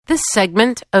This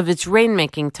segment of It's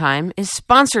Rainmaking Time is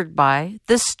sponsored by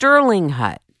the Sterling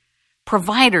Hut,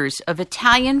 providers of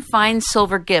Italian fine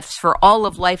silver gifts for all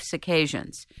of life's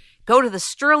occasions. Go to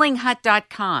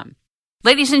thesterlinghut.com.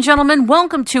 Ladies and gentlemen,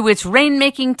 welcome to It's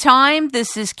Rainmaking Time.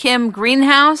 This is Kim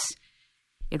Greenhouse.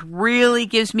 It really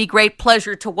gives me great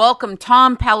pleasure to welcome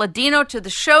Tom Paladino to the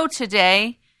show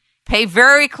today. Pay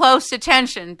very close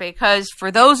attention because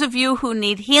for those of you who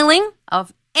need healing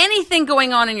of anything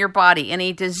going on in your body,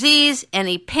 any disease,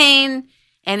 any pain,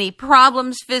 any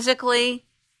problems physically,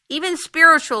 even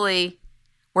spiritually,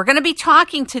 we're going to be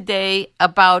talking today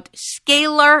about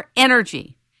scalar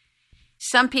energy.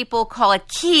 Some people call it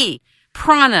ki,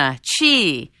 prana,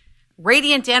 chi,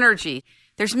 radiant energy.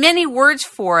 There's many words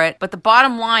for it, but the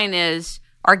bottom line is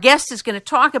our guest is going to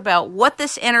talk about what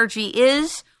this energy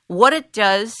is, what it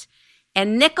does,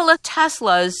 and Nikola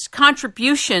Tesla's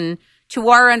contribution to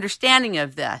our understanding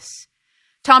of this.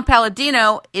 Tom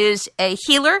Paladino is a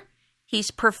healer.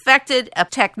 He's perfected a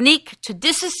technique to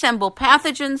disassemble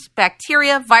pathogens,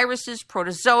 bacteria, viruses,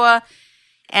 protozoa,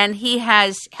 and he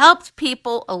has helped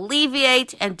people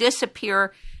alleviate and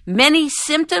disappear many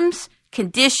symptoms,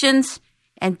 conditions,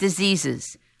 and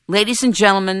diseases. Ladies and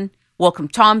gentlemen, welcome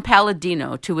Tom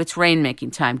Paladino to It's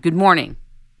Rainmaking Time. Good morning.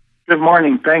 Good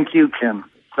morning. Thank you, Kim.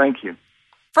 Thank you.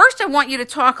 First, I want you to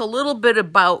talk a little bit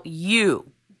about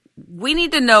you. We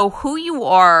need to know who you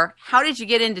are, how did you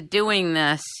get into doing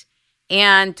this,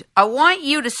 and I want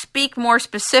you to speak more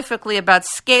specifically about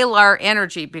scalar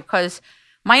energy because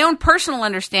my own personal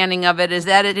understanding of it is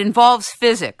that it involves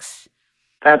physics.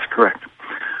 That's correct.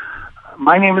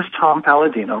 My name is Tom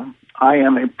Paladino. I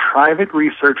am a private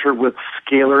researcher with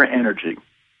scalar energy.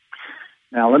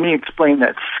 Now, let me explain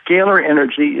that scalar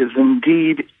energy is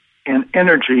indeed an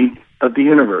energy of the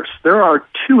universe. There are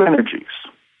two energies.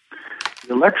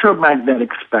 The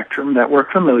electromagnetic spectrum that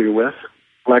we're familiar with,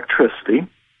 electricity,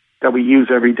 that we use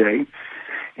every day,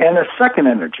 and a second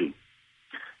energy,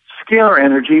 scalar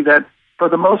energy that, for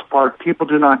the most part, people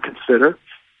do not consider,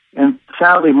 and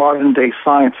sadly, modern-day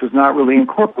science has not really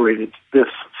incorporated this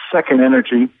second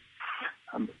energy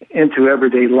into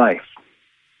everyday life.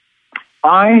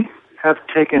 I have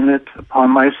taken it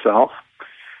upon myself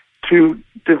to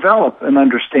develop an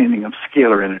understanding of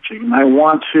scalar energy, and I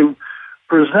want to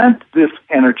present this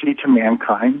energy to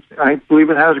mankind. I believe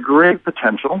it has great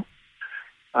potential.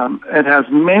 It has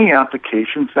many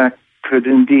applications that could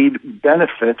indeed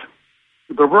benefit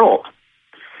the world.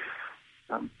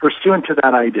 Pursuant to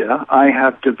that idea, I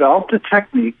have developed a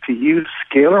technique to use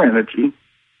scalar energy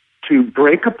to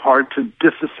break apart, to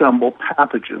disassemble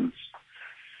pathogens,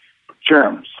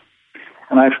 germs.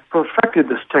 And I've perfected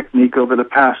this technique over the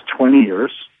past 20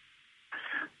 years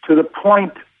to the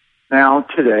point now,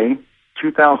 today,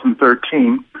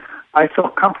 2013, I feel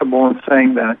comfortable in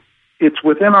saying that it's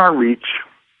within our reach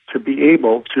to be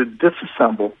able to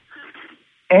disassemble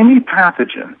any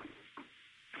pathogen.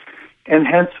 And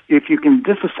hence, if you can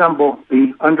disassemble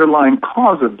the underlying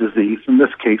cause of disease, in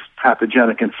this case,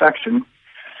 pathogenic infection,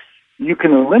 you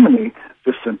can eliminate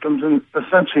the symptoms and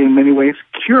essentially, in many ways,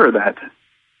 cure that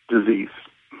disease.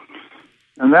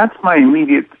 And that's my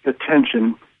immediate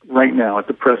attention right now at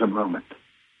the present moment.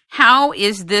 How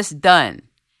is this done?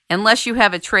 Unless you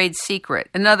have a trade secret.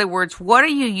 In other words, what are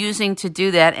you using to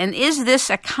do that? And is this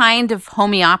a kind of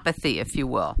homeopathy, if you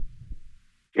will?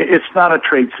 It's not a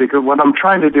trade secret. What I'm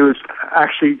trying to do is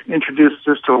actually introduce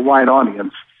this to a wide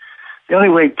audience. The only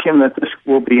way, Kim, that this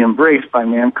will be embraced by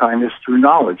mankind is through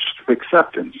knowledge, through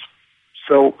acceptance.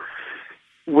 So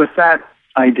with that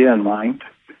idea in mind,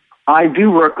 I do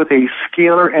work with a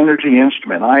scalar energy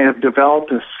instrument. I have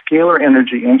developed a scalar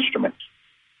energy instrument.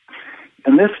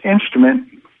 And this instrument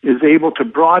is able to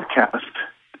broadcast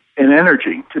an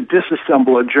energy to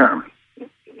disassemble a germ.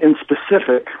 In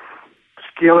specific,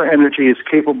 scalar energy is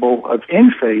capable of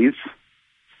in-phase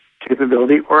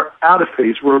capability or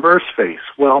out-of-phase, reverse phase.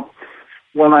 Well,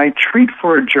 when I treat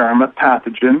for a germ, a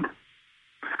pathogen,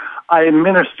 I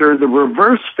administer the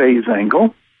reverse phase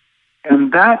angle,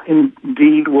 and that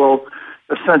indeed will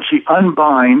essentially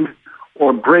unbind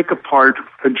or break apart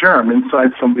a germ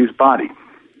inside somebody's body.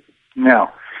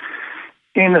 Now,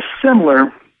 in a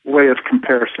similar way of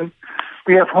comparison,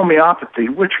 we have homeopathy,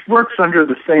 which works under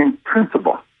the same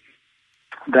principle,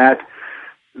 that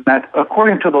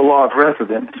according to the law of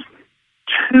resonance,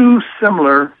 two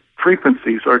similar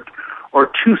frequencies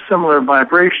or two similar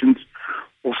vibrations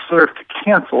will serve to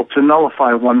cancel, to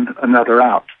nullify one another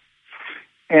out.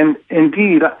 And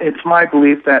indeed, it's my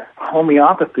belief that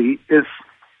homeopathy is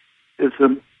a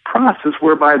process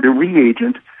whereby the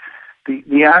reagent,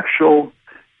 the actual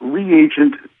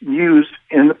reagent used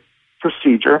in the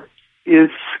procedure is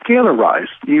scalarized.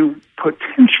 You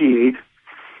potentiate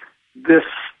this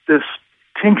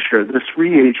tincture, this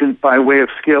reagent, by way of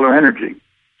scalar energy.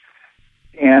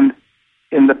 And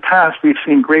in the past, we've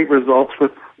seen great results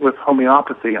with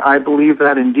homeopathy. I believe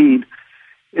that indeed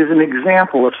is an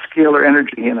example of scalar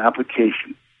energy in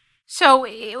application. So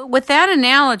with that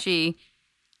analogy,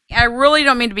 I really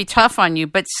don't mean to be tough on you,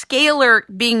 but scalar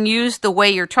being used the way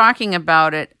you're talking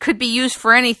about it could be used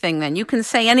for anything then. You can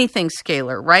say anything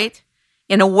scalar, right?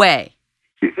 In a way.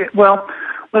 Well,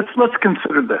 let's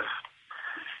consider this.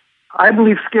 I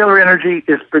believe scalar energy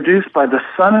is produced by the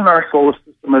sun in our solar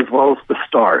system as well as the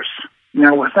stars.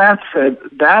 Now, with that said,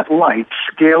 that light,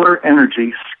 scalar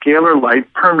energy, scalar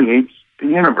light, permeates the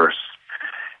universe.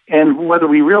 And whether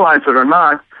we realize it or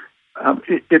not,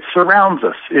 it surrounds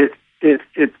us. It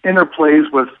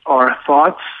interplays with our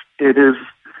thoughts. It is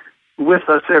with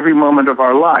us every moment of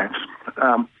our lives.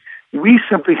 We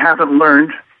simply haven't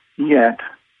learned yet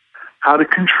how to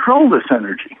control this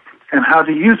energy and how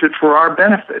to use it for our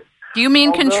benefit. Do you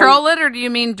mean control it or do you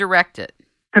mean direct it?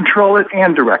 Control it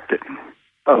and direct it,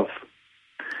 both.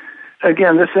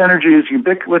 Again, this energy is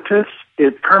ubiquitous.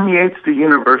 It permeates the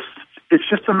universe. It's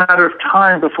just a matter of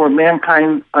time before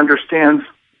mankind understands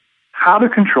how to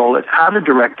control it, how to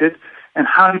direct it, and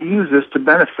how to use this to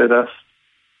benefit us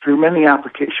through many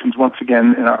applications, once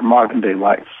again, in our modern-day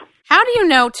life. How do you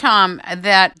know, Tom,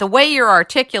 that the way you're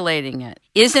articulating it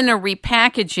isn't a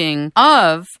repackaging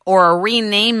of or a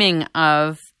renaming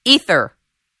of ether?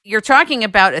 You're talking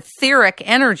about etheric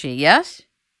energy, yes?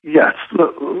 Yes.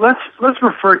 Let's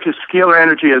refer to scalar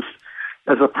energy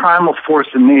as a primal force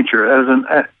in nature, as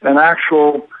an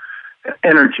actual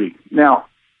energy. Now,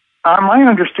 my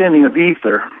understanding of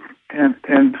ether,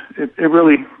 and it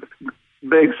really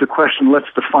begs the question, let's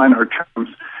define our terms.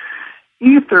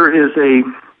 Ether is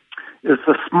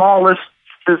the smallest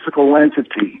physical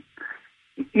entity.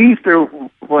 Ether,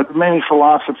 what many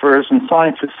philosophers and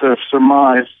scientists have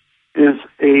surmised, is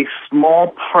a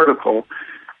small particle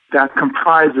that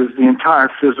comprises the entire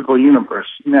physical universe.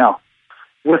 Now,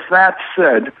 with that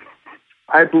said,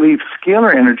 I believe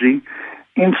scalar energy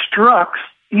instructs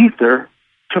ether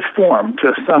to form,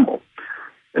 to assemble.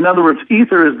 In other words,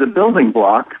 ether is the building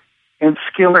block, and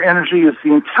scalar energy is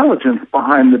the intelligence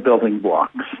behind the building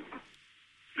blocks.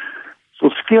 So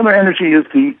scalar energy is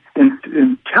the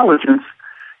intelligence.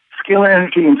 Scalar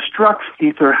energy instructs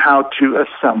ether how to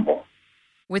assemble.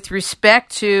 With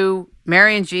respect to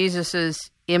Mary and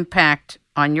Jesus' impact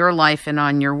on your life and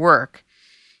on your work,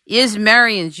 is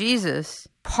Mary and Jesus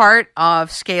part of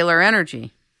scalar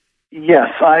energy? Yes,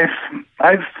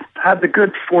 I've had the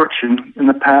good fortune in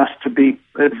the past to be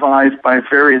advised by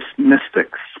various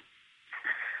mystics.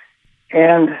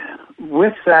 And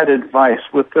with that advice,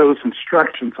 with those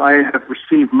instructions, I have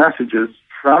received messages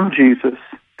from Jesus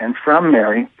and from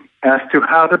Mary as to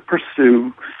how to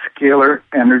pursue scalar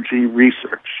energy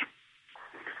research.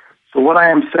 So what I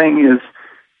am saying is,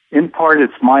 in part,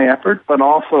 it's my effort, but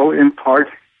also in part,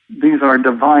 these are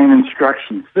divine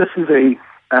instructions. This is a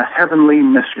heavenly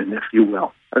mission, if you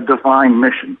will, a divine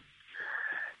mission.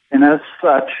 And as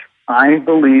such, I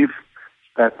believe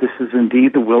that this is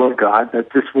indeed the will of God, that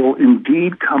this will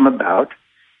indeed come about,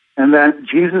 and that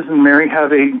Jesus and Mary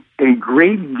have a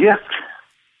great gift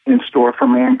in store for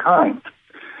mankind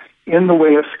in the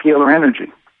way of scalar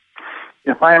energy.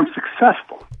 If I am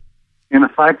successful, and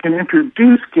if I can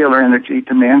introduce scalar energy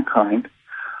to mankind,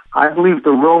 I believe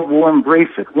the world will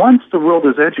embrace it. Once the world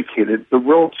is educated, the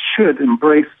world should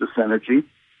embrace this energy,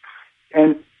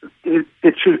 and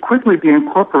it should quickly be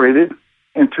incorporated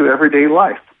into everyday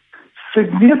life,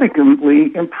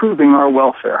 significantly improving our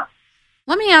welfare.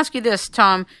 Let me ask you this,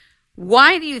 Tom.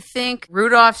 Why do you think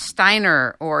Rudolf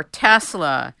Steiner or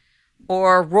Tesla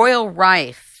or Royal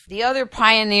Rife, the other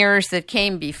pioneers that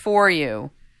came before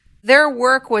you, their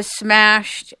work was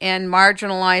smashed and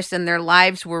marginalized and their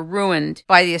lives were ruined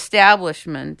by the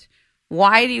establishment?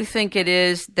 Why do you think it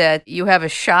is that you have a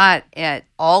shot at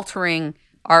altering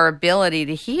our ability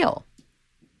to heal?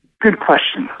 Good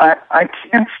question. I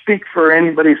can't speak for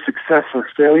anybody's success or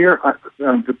failure.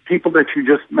 The people that you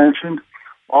just mentioned,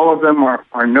 all of them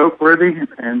are noteworthy,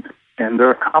 and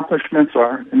their accomplishments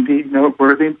are indeed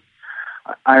noteworthy.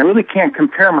 I really can't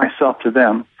compare myself to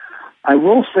them. I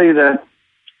will say that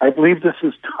I believe this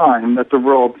is time that the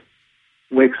world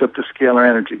wakes up to scalar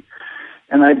energy.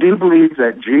 And I do believe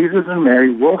that Jesus and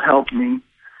Mary will help me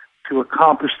to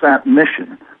accomplish that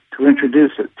mission, to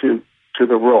introduce it to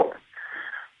the world.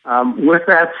 With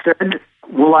that said,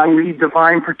 will I need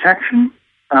divine protection?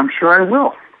 I'm sure I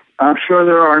will. I'm sure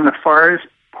there are nefarious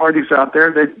parties out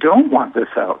there that don't want this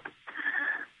out,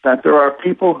 that there are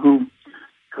people who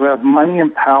who have money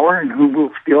and power and who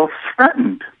will feel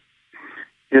threatened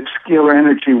if scalar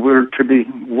energy were to be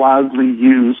widely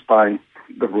used by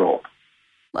the world.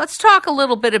 Let's talk a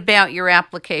little bit about your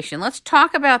application. Let's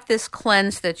talk about this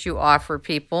cleanse that you offer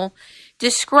people.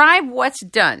 Describe what's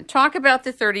done. Talk about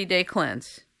the 30-day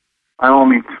cleanse. By all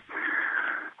means.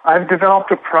 I've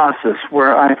developed a process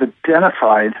where I've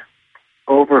identified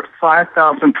over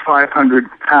 5,500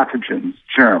 pathogens,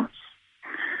 germs.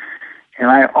 And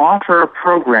I offer a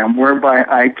program whereby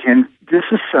I can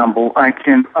disassemble, I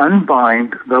can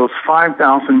unbind those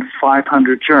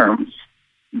 5,500 germs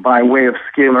by way of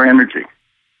scalar energy.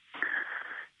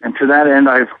 And to that end,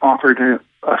 I've offered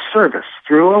a service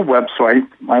through a website,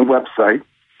 my website,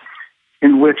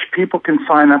 in which people can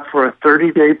sign up for a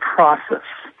 30-day process.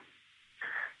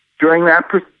 During that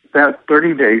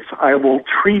 30 days, I will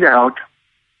treat out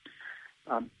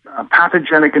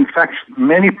pathogenic infection.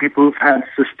 Many people who've had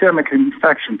systemic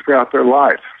infection throughout their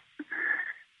lives.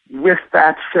 With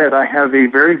that said, I have a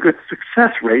very good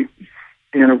success rate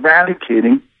in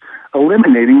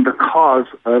eliminating the cause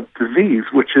of disease,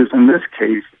 which is, in this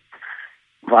case,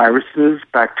 viruses,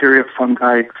 bacteria,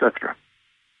 fungi, etc.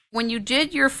 When you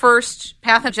did your first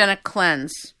pathogenic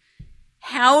cleanse,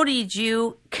 how did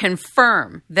you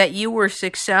confirm that you were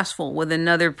successful with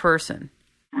another person?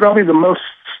 Probably the most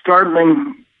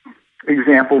startling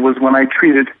example was when I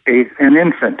treated an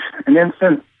infant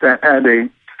that had a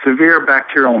severe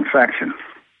bacterial infection.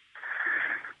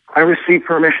 I received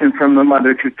permission from the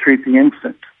mother to treat the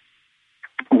infant.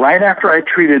 Right after I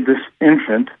treated this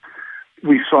infant,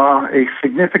 we saw a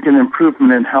significant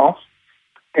improvement in health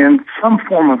and some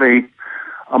form of a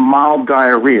mild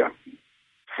diarrhea.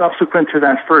 Subsequent to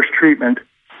that first treatment,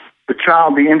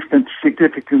 the infant,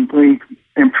 significantly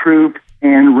improved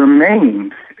and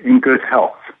remained in good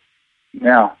health.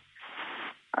 Now,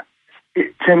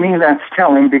 to me, that's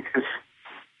telling because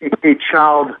a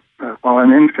child,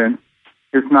 an infant,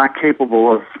 is not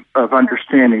capable of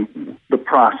understanding the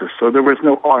process. So there was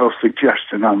no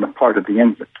auto-suggestion on the part of the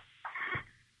infant.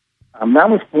 That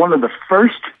was one of the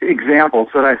first examples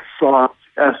that I saw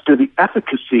as to the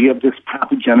efficacy of this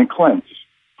pathogenic cleanse.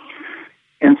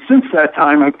 And since that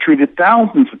time, I've treated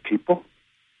thousands of people,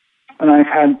 and I've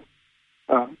had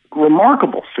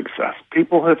remarkable success.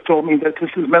 People have told me that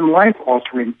this has been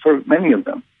life-altering for many of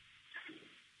them.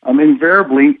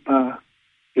 Invariably,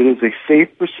 it is a safe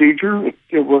procedure.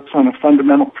 It works on a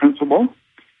fundamental principle,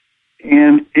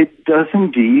 and it does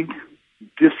indeed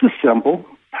disassemble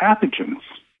pathogens.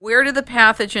 Where do the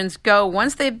pathogens go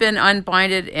once they've been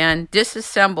unbinded and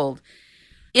disassembled?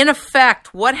 In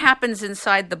effect, what happens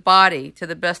inside the body to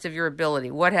the best of your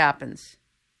ability? What happens?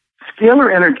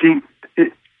 Scalar energy,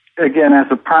 again, as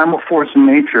a primal force in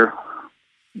nature,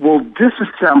 will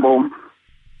disassemble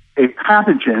a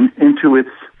pathogen into its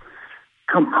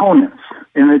components,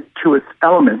 into its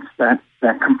elements that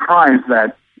comprise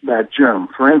that germ.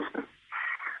 For instance,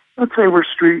 let's say we're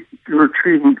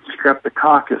treating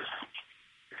streptococcus.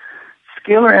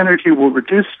 Scalar energy will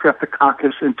reduce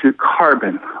streptococcus into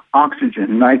carbon,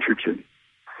 oxygen, nitrogen,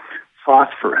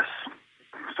 phosphorus.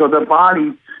 So the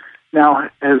body now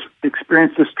has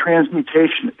experienced this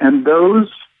transmutation, and those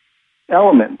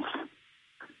elements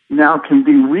now can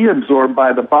be reabsorbed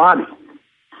by the body.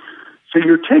 So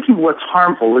you're taking what's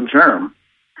harmful, a germ,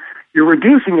 you're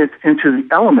reducing it into the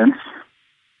elements,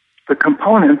 the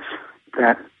components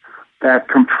that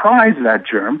comprise that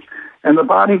germ, and the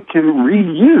body can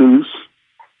reuse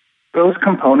those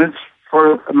components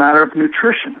for a matter of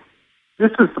nutrition.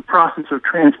 This is the process of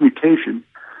transmutation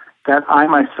that I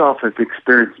myself have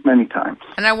experienced many times.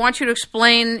 And I want you to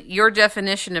explain your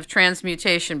definition of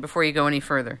transmutation before you go any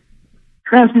further.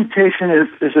 Transmutation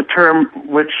is a term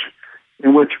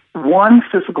in which one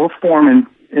physical form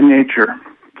in nature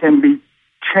can be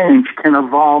changed, can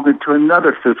evolve into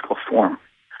another physical form.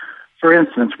 For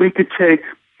instance, we could take,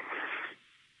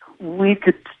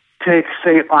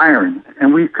 say, iron,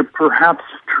 and we could perhaps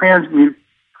transmute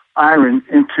iron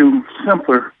into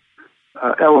simpler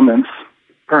elements,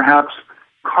 perhaps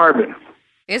carbon.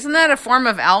 Isn't that a form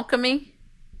of alchemy?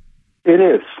 It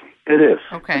is.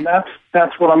 Okay. And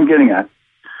that's what I'm getting at.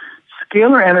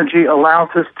 Scalar energy allows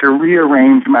us to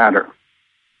rearrange matter.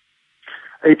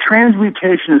 A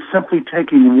transmutation is simply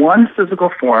taking one physical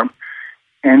form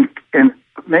and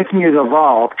making it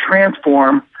evolve,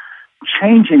 transform,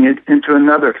 changing it into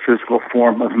another physical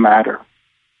form of matter.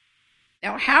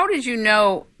 Now, how did you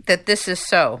know that this is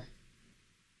so?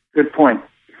 Good point.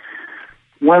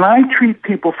 When I treat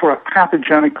people for a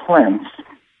pathogenic cleanse,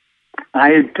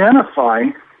 I identify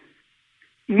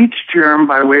each germ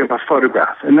by way of a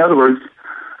photograph. In other words,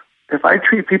 if I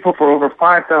treat people for over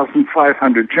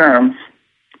 5,500 germs,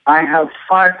 I have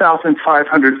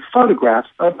 5,500 photographs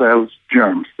of those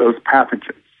germs, those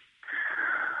pathogens.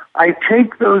 I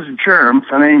take those germs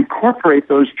and I incorporate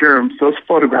those germs, those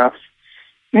photographs,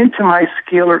 into my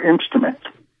scalar instrument.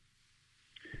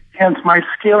 Hence, my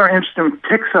scalar instrument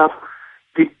picks up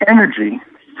the energy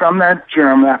from that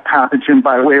germ, that pathogen,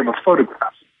 by way of a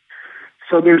photograph.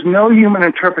 So there's no human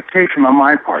interpretation on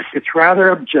my part. It's rather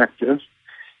objective.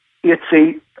 It's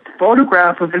a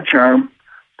photograph of the germ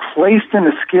placed in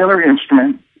a scalar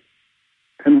instrument,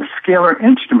 and the scalar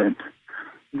instrument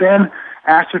then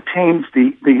ascertains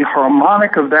the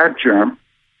harmonic of that germ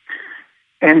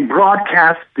and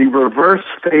broadcasts the reverse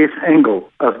phase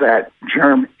angle of that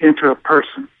germ into a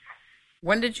person.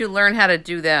 When did you learn how to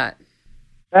do that?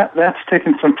 That's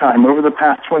taken some time. Over the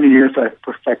past 20 years, I've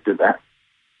perfected that.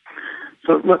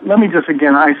 So let me just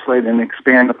again isolate and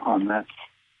expand upon that.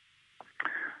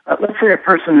 Let's say a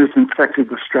person is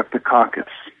infected with streptococcus.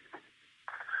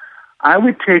 I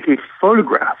would take a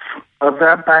photograph of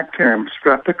that bacterium,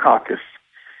 streptococcus,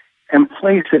 and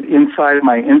place it inside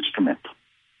my instrument.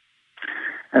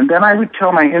 And then I would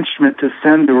tell my instrument to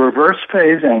send the reverse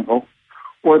phase angle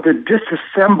or the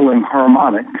disassembling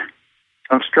harmonic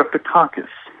of streptococcus.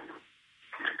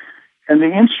 And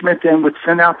the instrument then would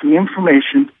send out the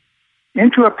information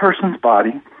into a person's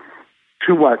body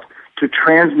to what? To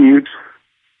transmute,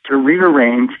 to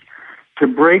rearrange, to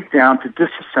break down, to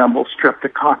disassemble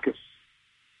streptococcus.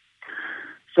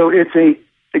 So it's an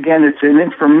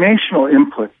informational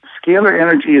input. Scalar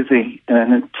energy is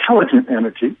an intelligent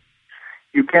energy.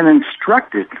 You can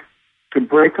instruct it to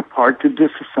break apart, to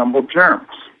disassemble germs.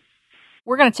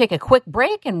 We're going to take a quick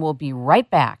break and we'll be right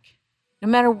back. No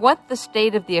matter what the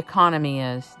state of the economy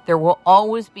is, there will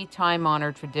always be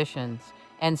time-honored traditions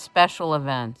and special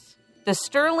events. The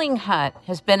Sterling Hut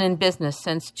has been in business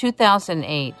since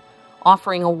 2008,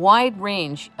 offering a wide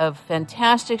range of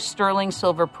fantastic sterling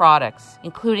silver products,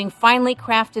 including finely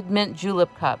crafted mint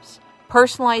julep cups,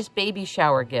 personalized baby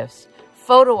shower gifts,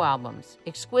 photo albums,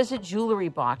 exquisite jewelry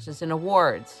boxes and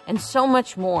awards, and so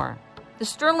much more. The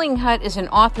Sterling Hut is an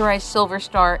authorized Silver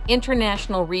Star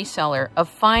international reseller of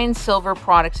fine silver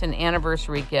products and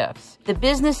anniversary gifts. The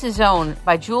business is owned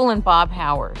by Jewel and Bob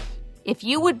Howard. If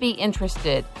you would be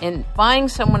interested in buying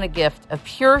someone a gift of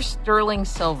pure sterling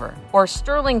silver or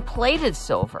sterling plated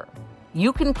silver,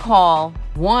 you can call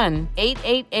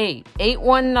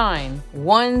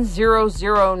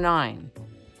 1-888-819-1009.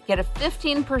 Get a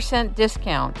 15%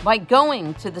 discount by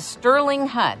going to the Sterling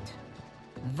Hut,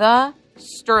 the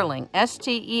Sterling,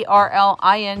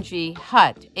 Sterling,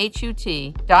 Hut,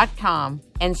 HUT.com,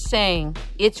 and saying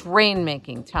it's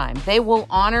rainmaking time. They will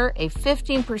honor a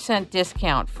 15%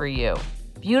 discount for you.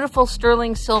 Beautiful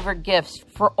sterling silver gifts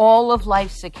for all of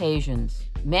life's occasions.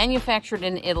 Manufactured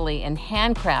in Italy and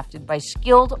handcrafted by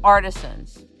skilled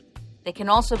artisans. They can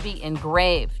also be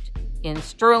engraved in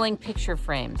sterling picture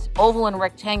frames, oval and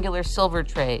rectangular silver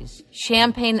trays,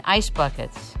 champagne ice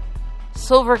buckets,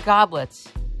 silver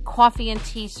goblets, coffee and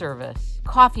tea service,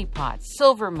 coffee pots,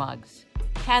 silver mugs,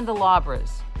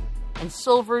 candelabras, and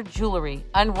silver jewelry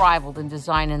unrivaled in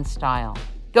design and style.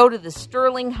 Go to the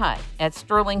Sterling Hut at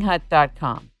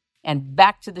sterlinghut.com. And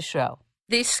back to the show.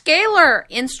 The scalar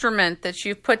instrument that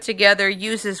you've put together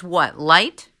uses what?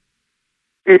 Light?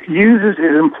 It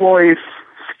employs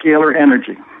scalar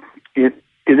energy. It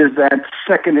is that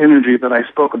second energy that I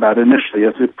spoke about initially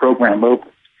as the program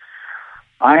opened.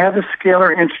 I have a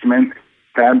scalar instrument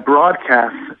that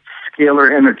broadcasts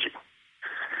scalar energy.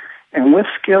 And with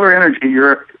scalar energy,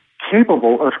 you're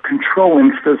capable of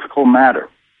controlling physical matter.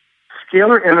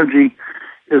 Scalar energy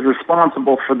is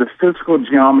responsible for the physical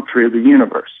geometry of the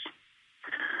universe.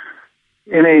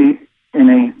 In a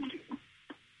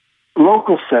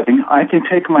local setting, I can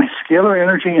take my scalar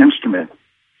energy instrument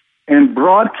and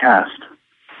broadcast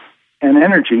an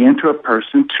energy into a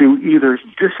person to either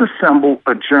disassemble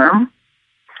a germ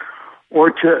or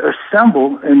to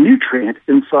assemble a nutrient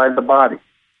inside the body.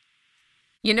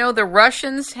 You know, the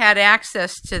Russians had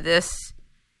access to this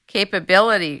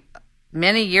capability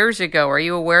many years ago. Are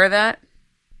you aware of that?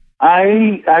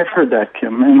 I've heard that,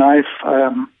 Kim, and I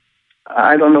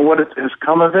don't know what has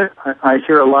come of it. I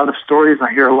hear a lot of stories.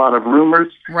 I hear a lot of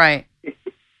rumors. Right.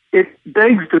 It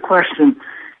begs the question,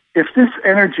 if this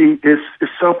energy is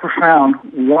so profound,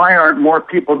 why aren't more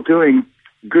people doing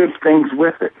good things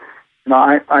with it? You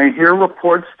know, I hear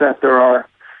reports that there are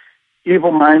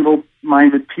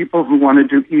evil-minded people who want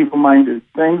to do evil-minded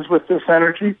things with this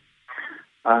energy.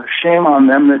 Shame on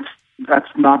them. That's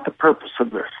not the purpose of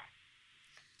this.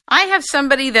 I have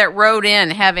somebody that wrote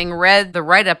in having read the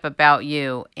write-up about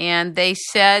you, and they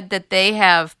said that they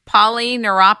have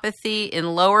polyneuropathy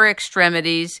in lower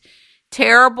extremities.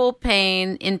 terrible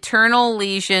pain, internal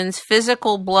lesions,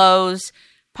 physical blows,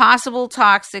 possible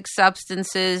toxic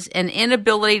substances, an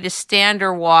inability to stand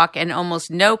or walk, and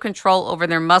almost no control over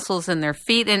their muscles in their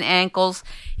feet and ankles,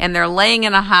 and they're laying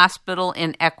in a hospital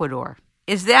in Ecuador.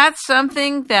 Is that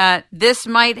something that this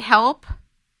might help?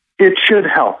 It should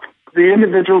help. The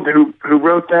individual who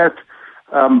wrote that,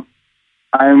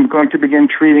 I'm going to begin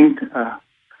treating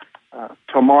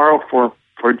tomorrow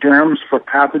for germs, for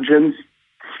pathogens.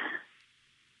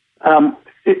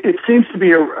 It seems to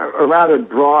be a rather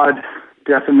broad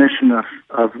definition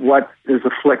of what is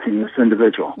afflicting this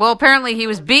individual. Well, apparently he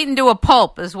was beaten to a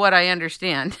pulp, is what I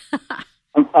understand.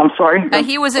 I'm sorry?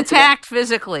 He was attacked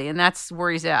physically, and that's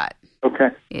where he's at. Okay.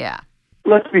 Yeah.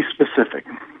 Let's be specific.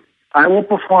 I will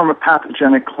perform a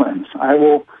pathogenic cleanse. I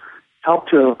will help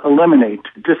to eliminate,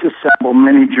 disassemble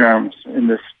many germs in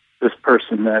this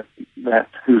person that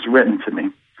who's written to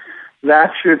me.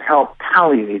 That should help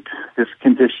palliate this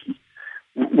condition.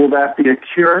 Will that be a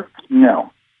cure?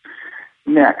 No.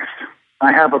 Next,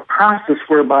 I have a process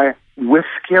whereby, with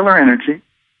scalar energy,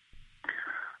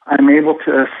 I'm able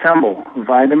to assemble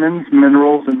vitamins,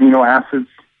 minerals, amino acids,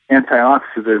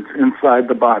 antioxidants inside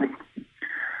the body.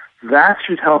 That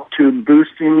should help to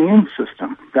boost the immune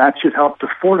system. That should help to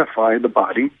fortify the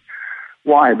body.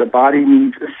 Why? The body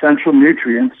needs essential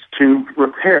nutrients to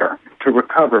repair, to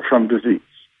recover from disease.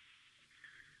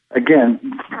 Again,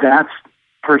 that's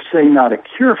per se not a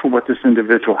cure for what this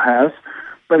individual has,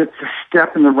 but it's a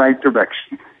step in the right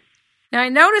direction. Now, I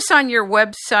notice on your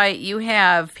website you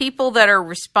have people that are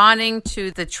responding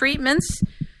to the treatments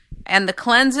and the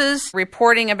cleanses,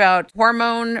 reporting about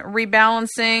hormone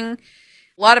rebalancing,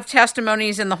 a lot of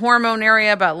testimonies in the hormone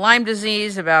area about Lyme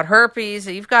disease, about herpes.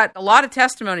 You've got a lot of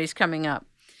testimonies coming up.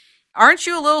 Aren't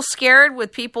you a little scared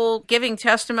with people giving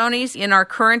testimonies in our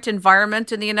current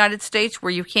environment in the United States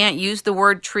where you can't use the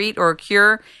word treat or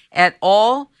cure at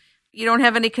all? You don't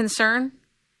have any concern?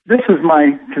 This is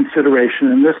my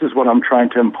consideration, and this is what I'm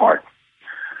trying to impart.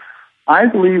 I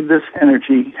believe this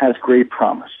energy has great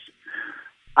promise.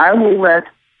 I will let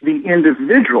the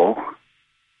individual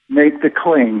make the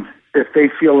claim if they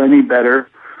feel any better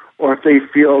or if they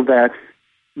feel that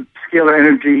scalar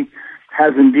energy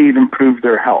has indeed improved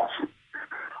their health.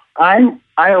 I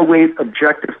await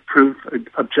objective proof,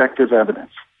 objective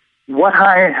evidence. What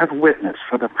I have witnessed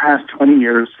for the past 20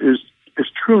 years is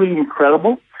truly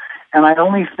incredible, and I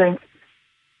only think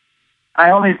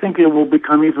it will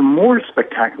become even more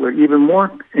spectacular, even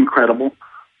more incredible,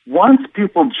 once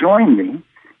people join me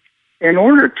in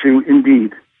order to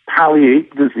indeed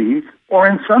palliate disease or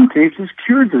in some cases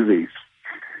cure disease.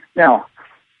 Now,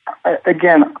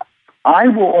 again, I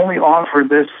will only offer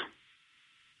this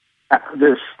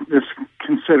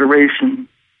consideration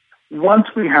once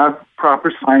we have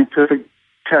proper scientific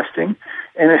testing,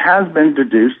 and it has been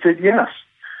deduced that yes,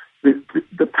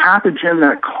 the pathogen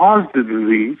that caused the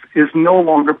disease is no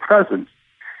longer present.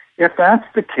 If that's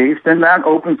the case, then that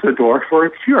opens the door for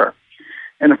a cure.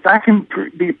 And if that can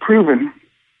be proven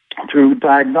through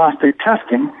diagnostic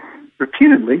testing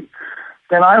repeatedly,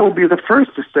 then I will be the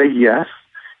first to say yes.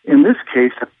 In this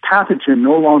case, a pathogen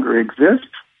no longer exists.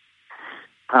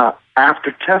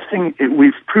 After testing,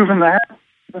 we've proven that.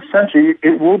 Essentially,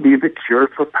 it will be the cure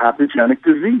for pathogenic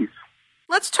disease.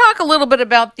 Let's talk a little bit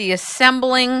about the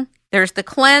assembling. There's the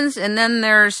cleanse, and then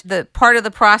there's the part of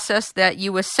the process that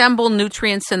you assemble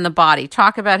nutrients in the body.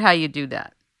 Talk about how you do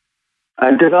that.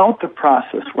 I developed a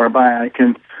process whereby I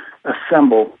can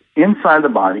assemble inside the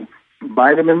body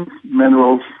vitamins,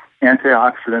 minerals,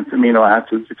 antioxidants, amino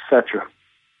acids, etc.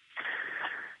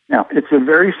 Now, it's a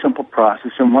very simple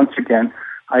process, and once again,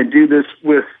 I do this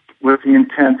with the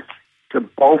intent to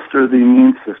bolster the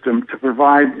immune system, to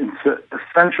provide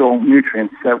essential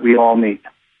nutrients that we all need.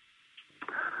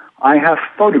 I have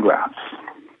photographs,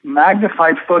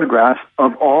 magnified photographs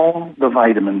of all the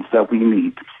vitamins that we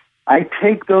need. I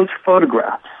take those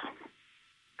photographs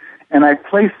and I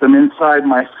place them inside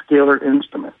my scalar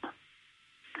instrument.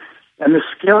 And the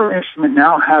scalar instrument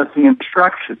now has the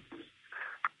instructions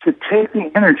to take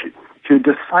the energy, to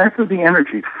decipher the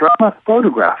energy from a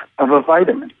photograph of a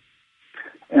vitamin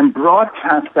and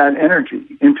broadcast that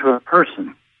energy into a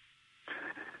person.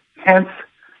 Hence,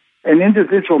 an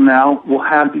individual now will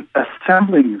have the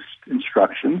assembling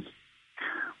instructions,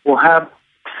 will have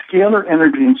scalar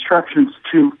energy instructions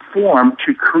to form,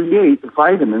 to create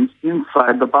vitamins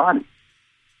inside the body.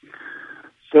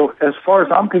 So as far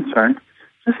as I'm concerned,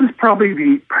 this is probably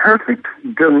the perfect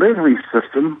delivery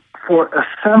system for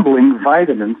assembling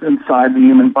vitamins inside the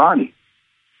human body.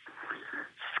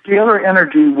 Scalar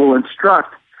energy will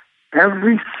instruct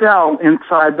every cell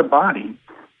inside the body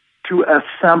to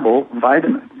assemble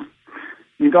vitamins.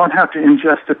 You don't have to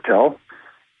ingest a pill,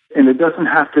 and it doesn't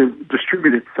have to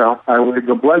distribute itself by way of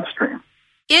the bloodstream.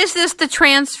 Is this the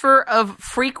transfer of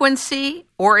frequency,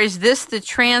 or is this the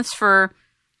transfer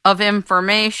of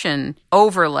information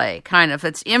overlay, kind of?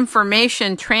 It's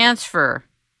information transfer.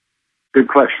 Good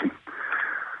question.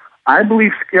 I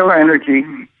believe scalar energy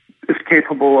is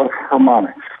capable of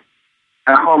harmonics.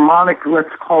 A harmonic,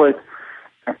 let's call it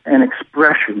an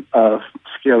expression of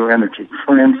scalar energy.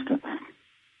 For instance,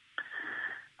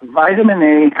 vitamin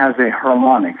A has a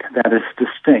harmonic that is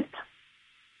distinct.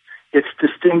 It's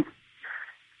distinct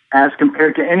as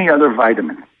compared to any other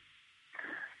vitamin.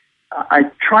 I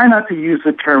try not to use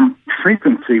the term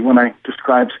frequency when I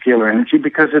describe scalar energy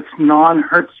because it's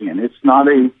non-Hertzian.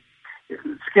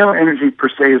 Scalar energy per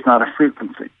se is not a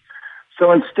frequency.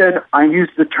 So instead, I use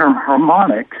the term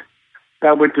harmonic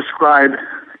that would describe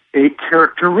a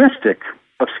characteristic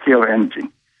of scalar energy,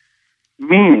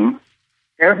 meaning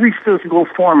every physical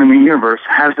form in the universe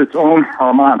has its own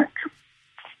harmonic.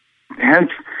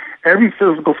 Hence, every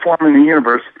physical form in the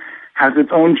universe has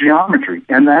its own geometry,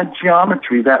 and that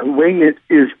geometry, that way it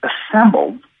is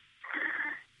assembled,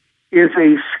 is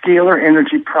a scalar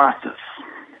energy process.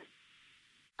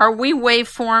 Are we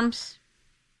waveforms?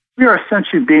 We are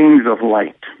essentially beings of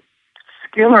light.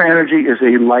 Scalar energy is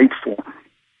a light form.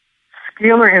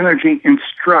 Scalar energy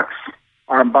instructs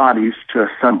our bodies to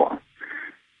assemble.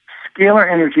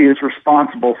 Scalar energy is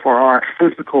responsible for our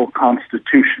physical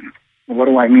constitution. What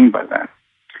do I mean by that?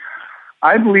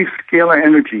 I believe scalar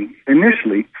energy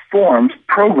initially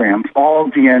programs all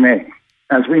DNA.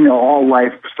 As we know, all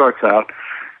life starts out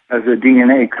as a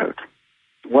DNA code.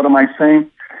 What am I saying?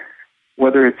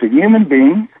 Whether it's a human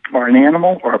being or an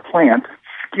animal or a plant,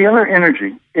 scalar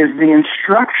energy is the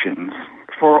instructions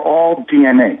for all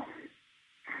DNA.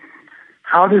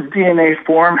 How does DNA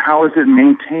form? How is it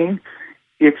maintained?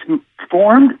 It's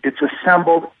formed, it's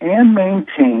assembled, and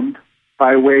maintained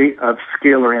by way of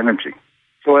scalar energy.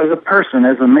 So as a person,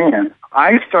 as a man,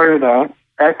 I started out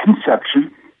at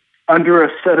conception under a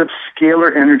set of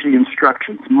scalar energy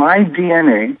instructions. My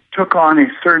DNA took on a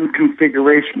certain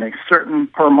configuration, a certain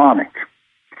harmonic,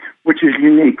 which is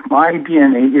unique. My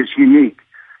DNA is unique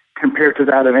compared to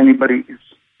that of anybody's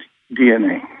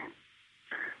DNA.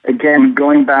 Again,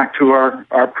 going back to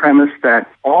our premise that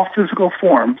all physical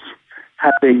forms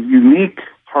have a unique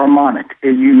harmonic, a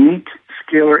unique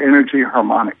scalar energy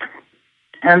harmonic.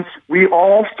 Hence, we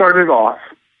all started off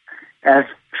as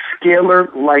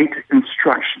scalar light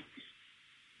instructions.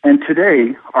 And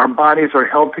today, our bodies are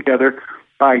held together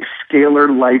by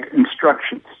scalar light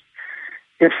instructions.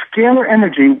 If scalar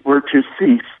energy were to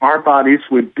cease, our bodies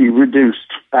would be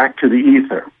reduced back to the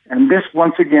ether. And this,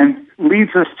 once again,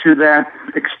 leads us to that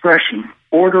expression,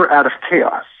 order out of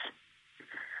chaos.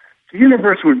 The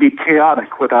universe would be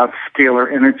chaotic without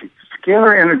scalar energy.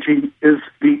 Scalar energy is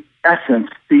the essence,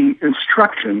 the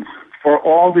instructions for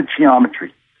all the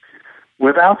geometry.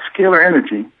 Without scalar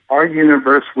energy, our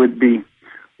universe would be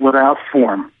without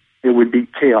form. It would be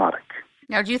chaotic.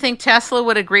 Now, do you think Tesla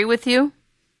would agree with you?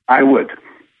 I would.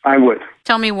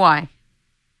 Tell me why.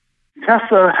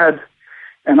 Tesla had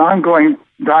an ongoing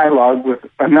dialogue with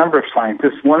a number of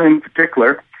scientists. One in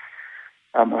particular,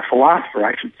 a philosopher,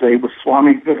 I should say, was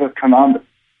Swami Vivekananda.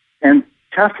 And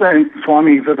Tesla and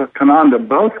Swami Vivekananda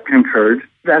both concurred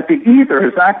that the ether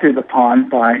is acted upon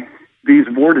by these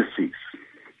vortices.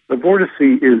 The vortice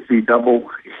is the double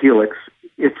helix.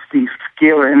 It's the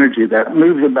scalar energy that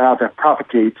moves about, that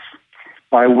propagates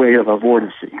by way of a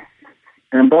vortice.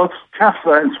 And both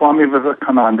Tesla and Swami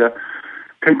Vivekananda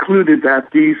concluded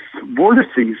that these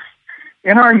vortices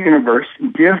in our universe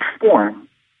give form,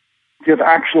 give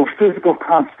actual physical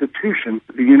constitution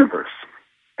to the universe.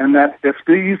 And that if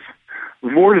these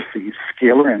vortices,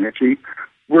 scalar energy,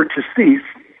 were to cease,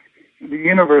 the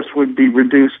universe would be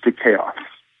reduced to chaos,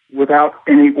 without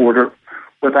any order,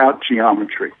 without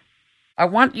geometry. I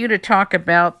want you to talk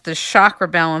about the chakra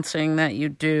balancing that you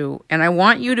do, and I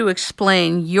want you to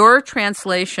explain your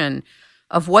translation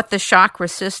of what the chakra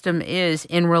system is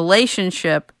in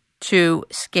relationship to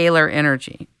scalar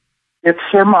energy. It's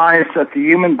surmised that the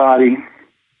human body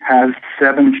has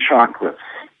 7 chakras.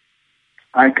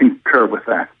 I concur with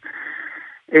that.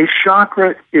 A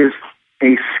chakra is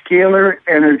a scalar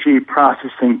energy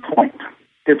processing point.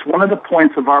 It's one of the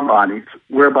points of our bodies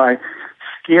whereby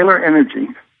scalar energy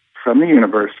from the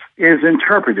universe is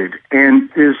interpreted and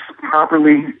is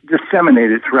properly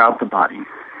disseminated throughout the body.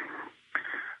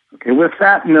 Okay, with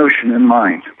that notion in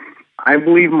mind, I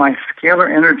believe my scalar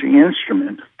energy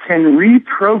instrument can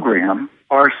reprogram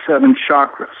our 7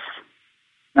 chakras.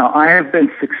 Now, I have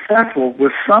been successful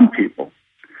with some people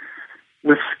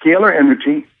with scalar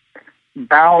energy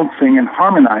balancing and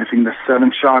harmonizing the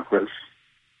 7 chakras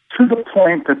to the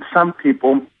point that some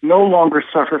people no longer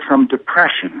suffer from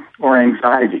depression or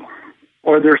anxiety,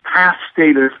 or their past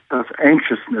state of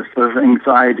anxiousness, of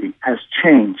anxiety has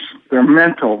changed. Their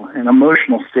mental and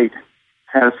emotional state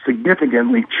has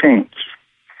significantly changed.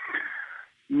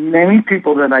 Many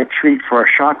people that I treat for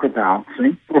chakra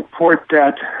balancing report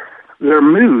that their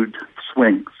mood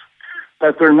swings,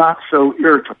 that they're not so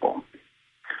irritable.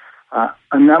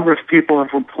 A number of people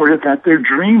have reported that their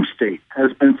dream state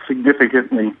has been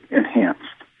significantly enhanced.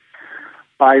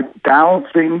 By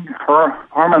balancing or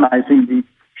harmonizing the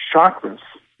chakras,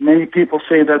 many people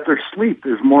say that their sleep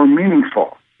is more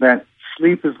meaningful, that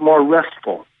sleep is more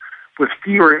restful, with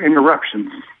fewer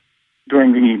interruptions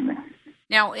during the evening.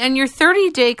 Now, in your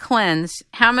 30-day cleanse,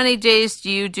 how many days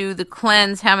do you do the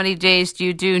cleanse, how many days do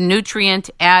you do nutrient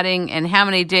adding, and how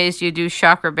many days do you do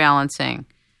chakra balancing?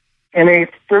 In a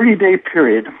 30-day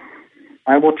period,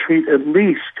 I will treat at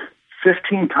least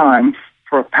 15 times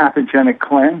for a pathogenic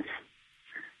cleanse,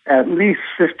 at least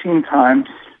 15 times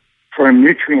for a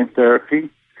nutrient therapy,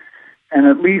 and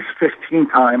at least 15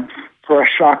 times for a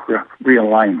chakra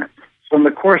realignment. So in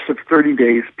the course of 30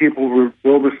 days, people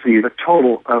will receive a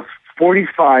total of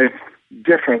 45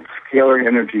 different scalar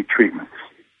energy treatments.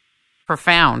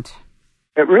 Profound.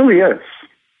 It really is.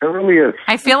 It really is.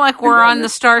 I feel like we're on the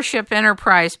Starship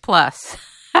Enterprise Plus.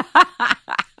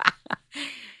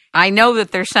 I know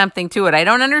that there's something to it. I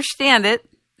don't understand it.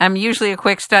 I'm usually a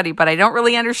quick study, but I don't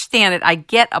really understand it. I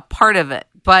get a part of it.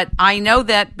 But I know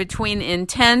that between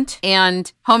intent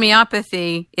and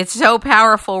homeopathy, it's so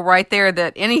powerful right there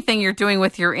that anything you're doing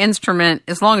with your instrument,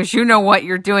 as long as you know what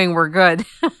you're doing, we're good.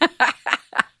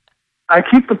 I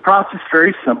keep the process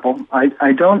very simple.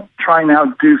 I don't try and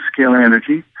outdo scalar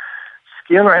energy.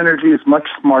 Scalar energy is much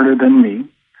smarter than me.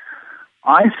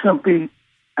 I simply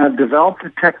have developed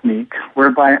a technique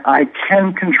whereby I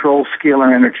can control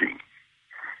scalar energy.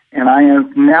 And I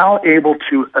am now able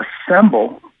to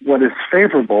assemble what is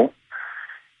favorable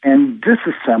and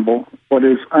disassemble what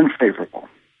is unfavorable.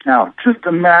 Now, just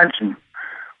imagine,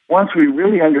 once we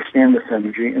really understand this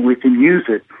energy and we can use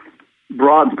it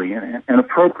broadly and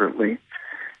appropriately,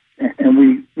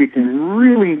 and we can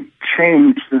really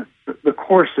change the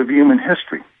course of human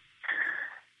history.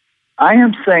 I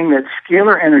am saying that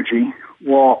scalar energy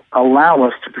will allow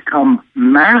us to become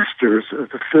masters of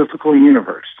the physical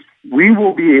universe. We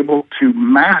will be able to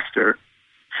master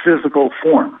physical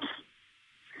forms.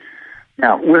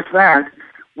 Now, with that,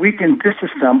 we can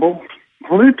disassemble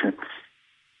pollutants.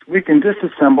 We can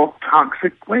disassemble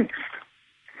toxic waste.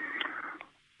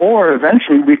 Or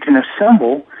eventually we can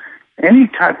assemble any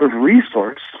type of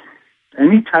resource,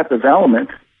 any type of element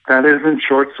that is in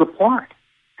short supply.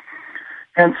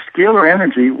 And scalar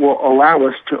energy will allow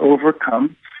us to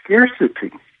overcome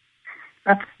scarcity.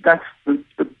 That's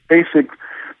the basic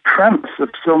premise of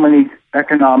so many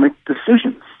economic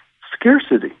decisions,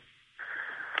 scarcity.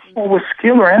 Well, with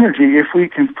scalar energy, if we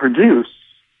can produce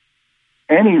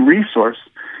any resource,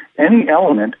 any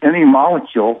element, any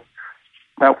molecule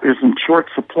that is in short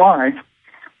supply,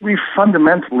 we've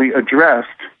fundamentally addressed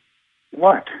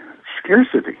what?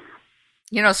 Scarcity.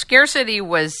 You know, scarcity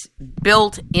was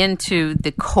built into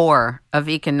the core of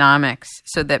economics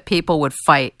so that people would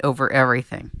fight over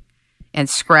everything and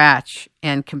scratch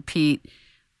and compete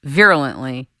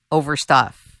virulently over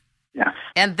stuff. Yes.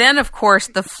 And then, of course,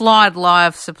 the flawed law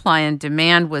of supply and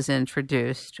demand was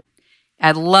introduced.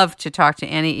 I'd love to talk to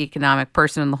any economic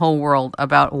person in the whole world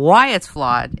about why it's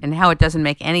flawed and how it doesn't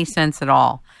make any sense at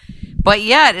all. But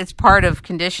yet, it's part of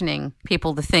conditioning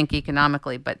people to think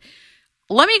economically. But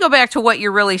let me go back to what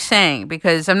you're really saying,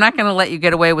 because I'm not going to let you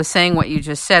get away with saying what you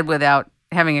just said without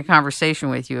having a conversation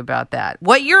with you about that.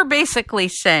 What you're basically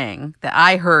saying, that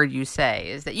I heard you say,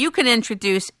 is that you can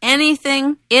introduce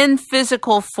anything in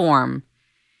physical form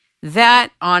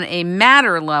that on a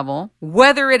matter level,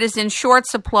 whether it is in short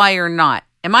supply or not.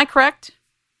 Am I correct?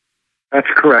 That's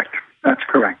correct. That's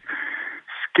correct.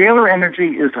 Scalar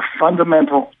energy is a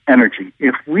fundamental energy.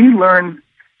 If we learn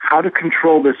how to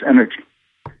control this energy,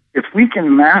 if we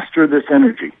can master this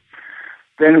energy,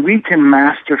 then we can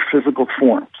master physical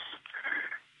forms.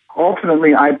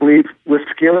 Ultimately, I believe with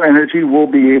scalar energy, we'll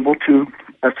be able to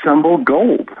assemble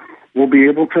gold. We'll be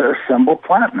able to assemble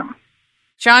platinum.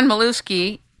 John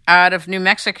Maluski out of New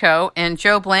Mexico and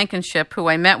Joe Blankenship, who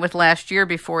I met with last year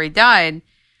before he died,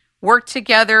 worked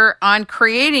together on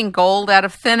creating gold out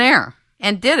of thin air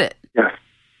and did it. Yes.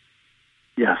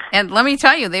 Yes. And let me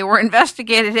tell you, they were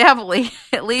investigated heavily.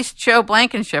 At least Joe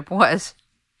Blankenship was.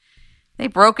 They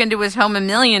broke into his home 1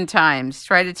 million times,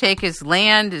 tried to take his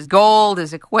land, his gold,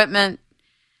 his equipment.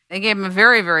 They gave him a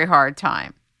very, very hard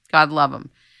time. God love them.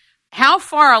 How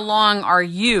far along are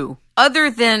you,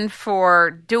 other than for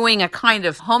doing a kind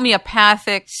of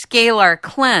homeopathic scalar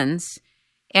cleanse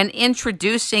and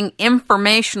introducing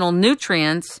informational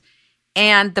nutrients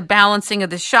and the balancing of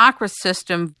the chakra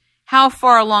system, how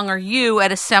far along are you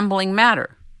at assembling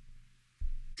matter?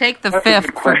 Take the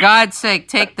fifth. For God's sake,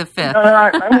 take the fifth.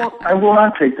 No, I will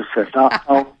not take the fifth.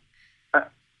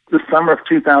 The summer of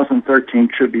 2013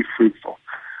 should be fruitful.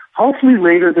 Hopefully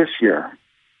later this year,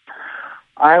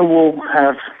 I will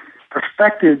have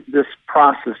perfected this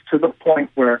process to the point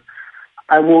where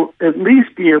I will at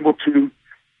least be able to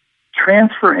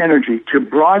transfer energy, to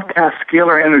broadcast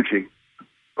scalar energy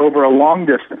over a long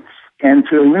distance and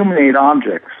to illuminate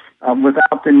objects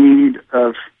without the need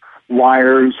of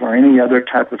wires or any other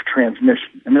type of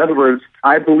transmission. In other words,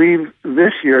 I believe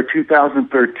this year,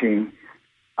 2013,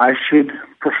 I should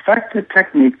perfect a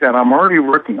technique that I'm already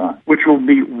working on, which will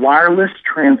be wireless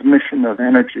transmission of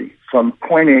energy from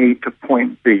point A to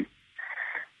point B.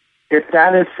 If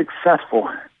that is successful,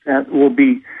 that will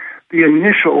be the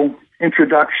initial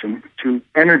introduction to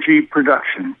energy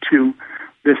production, to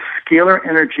this scalar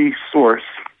energy source,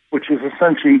 which is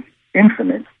essentially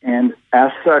infinite, and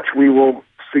as such, we will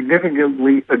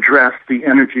significantly address the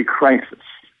energy crisis.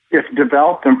 If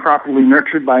developed and properly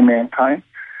nurtured by mankind,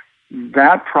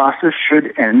 that process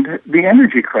should end the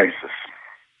energy crisis.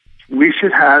 We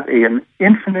should have an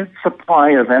infinite supply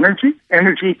of energy.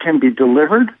 Energy can be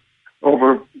delivered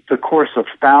over the course of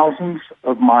thousands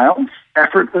of miles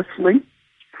effortlessly.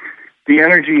 The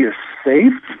energy is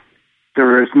safe.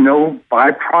 There is no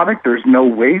byproduct. There's no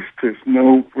waste. There's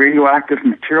no radioactive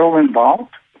material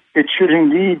involved. It should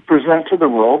indeed present to the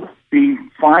world the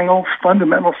final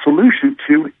fundamental solution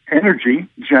to energy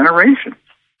generation.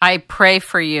 I pray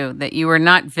for you that you are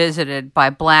not visited by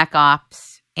Black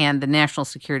Ops and the National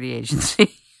Security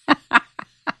Agency.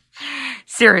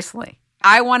 Seriously.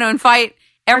 I want to invite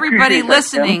everybody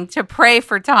listening to pray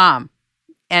for Tom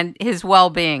and his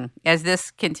well-being as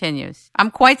this continues. I'm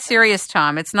quite serious,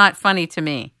 Tom. It's not funny to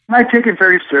me. I take it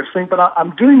very seriously, but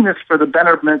I'm doing this for the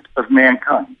betterment of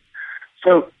mankind.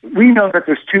 So we know that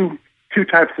there's two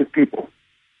types of people.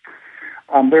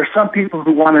 There are some people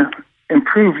who want to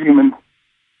improve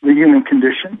the human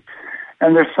condition,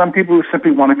 and there's some people who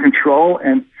simply want to control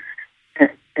and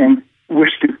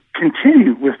wish to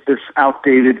continue with this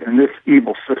outdated and this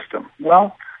evil system.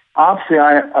 Well, obviously,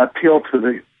 I appeal to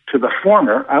the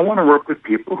former. I want to work with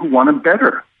people who want to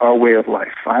better our way of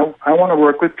life. I want to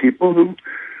work with people who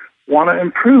want to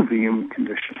improve the human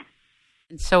condition.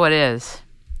 And so it is.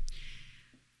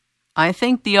 I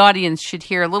think the audience should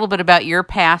hear a little bit about your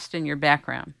past and your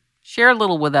background. Share a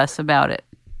little with us about it.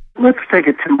 Let's take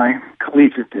it to my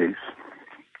collegiate days.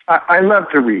 I love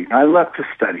to read. I love to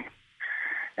study.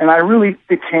 And I really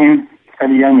became, at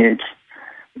a young age,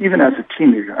 even as a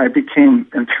teenager, I became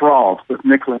enthralled with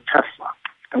Nikola Tesla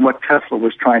and what Tesla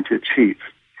was trying to achieve.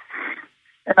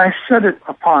 And I set it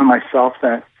upon myself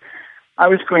that I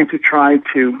was going to try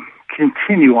to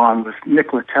continue on with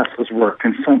Nikola Tesla's work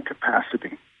in some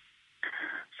capacity.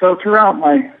 So throughout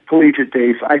my collegiate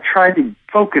days, I tried to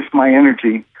focus my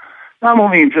energy not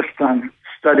only just on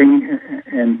studying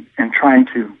and trying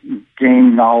to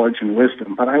gain knowledge and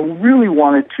wisdom, but I really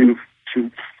wanted to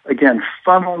again,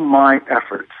 funnel my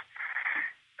efforts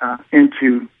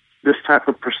into this type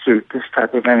of pursuit, this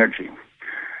type of energy.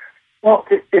 Well,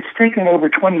 it's taken over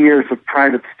 20 years of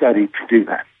private study to do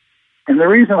that. And the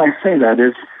reason I say that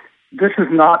is this is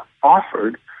not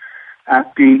offered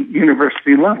at the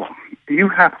university level. You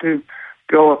have to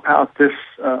go about this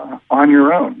on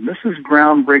your own. This is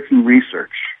groundbreaking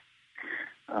research.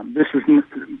 This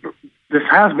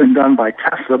has been done by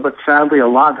Tesla, but sadly a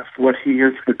lot of what he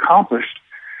has accomplished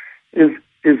is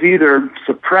either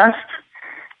suppressed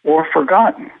or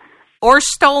forgotten. Or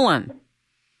stolen.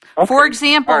 Okay. For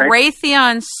example, right.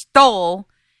 Raytheon stole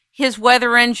his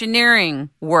weather engineering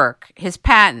work, his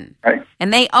patent, right.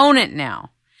 And they own it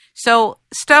now. So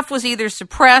stuff was either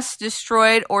suppressed,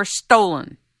 destroyed, or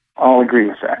stolen. I'll agree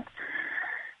with that.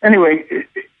 Anyway,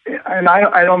 and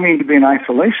I don't mean to be an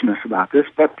isolationist about this,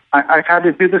 but I've had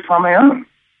to do this on my own.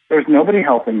 There's nobody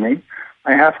helping me.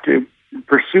 I have to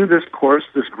pursue this course,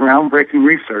 this groundbreaking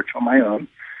research on my own.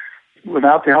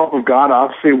 Without the help of God,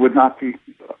 obviously, it would not be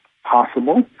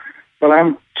possible. But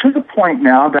I'm to the point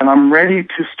now that I'm ready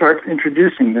to start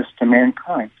introducing this to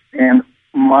mankind. And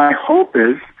my hope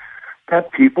is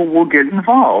that people will get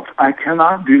involved. I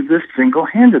cannot do this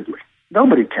single-handedly.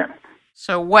 Nobody can.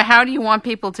 So how do you want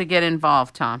people to get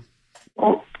involved, Tom?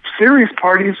 Well, serious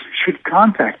parties should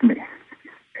contact me.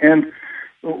 And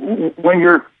when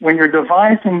you're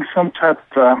devising some type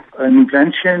of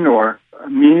invention or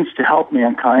means to help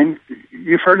mankind,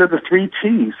 you've heard of the 3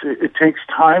 T's. It takes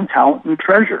time, talent, and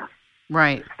treasure.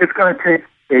 Right. It's going to take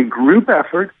a group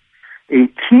effort, a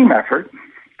team effort,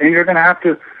 and you're going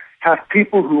to have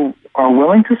people who are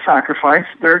willing to sacrifice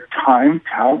their time,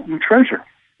 talent, and treasure.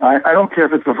 I don't care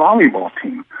if it's a volleyball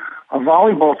team. A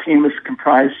volleyball team is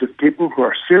comprised of people who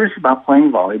are serious about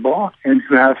playing volleyball and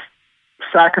who have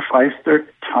sacrificed their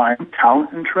time,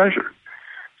 talent, and treasure.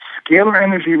 Scalar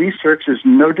energy research is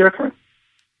no different.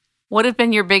 What have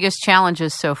been your biggest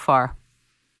challenges so far?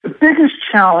 The biggest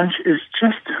challenge is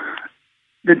just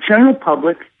the general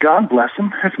public, God bless them,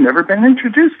 have never been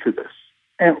introduced to this.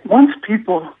 And once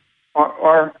people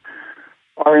are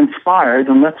inspired,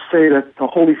 and let's say that the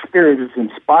Holy Spirit is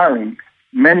inspiring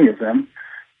many of them,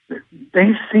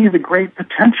 they see the great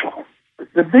potential.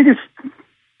 The biggest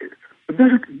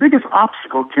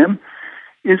obstacle, Kim,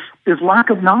 is lack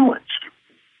of knowledge.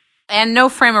 And no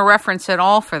frame of reference at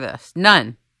all for this.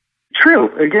 None. True.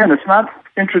 Again, it's not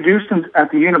introduced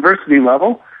at the university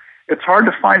level. It's hard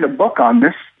to find a book on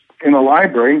this in a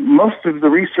library. Most of the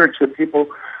research that people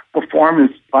perform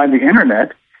is by the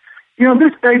internet.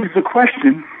 This begs the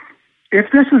question,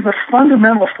 if this is a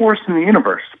fundamental force in the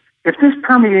universe, if this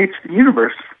permeates the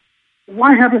universe,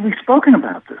 why haven't we spoken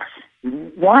about this?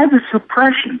 Why the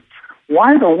suppression?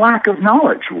 Why the lack of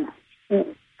knowledge?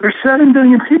 There's 7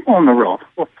 billion people in the world.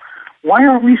 Why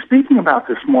aren't we speaking about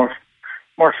this more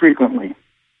frequently?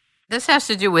 This has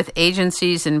to do with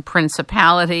agencies and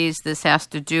principalities. This has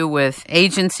to do with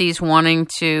agencies wanting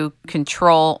to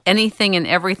control anything and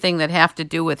everything that have to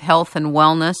do with health and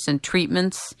wellness and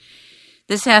treatments.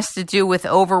 This has to do with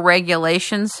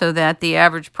overregulation so that the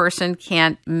average person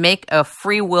can't make a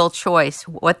free will choice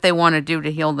what they want to do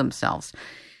to heal themselves.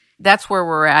 That's where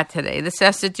we're at today. This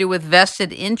has to do with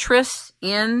vested interests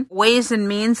in ways and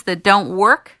means that don't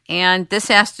work. And this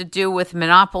has to do with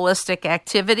monopolistic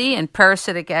activity and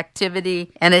parasitic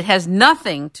activity. And it has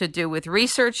nothing to do with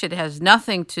research. It has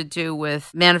nothing to do with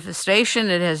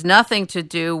manifestation. It has nothing to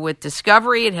do with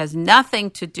discovery. It has nothing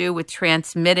to do with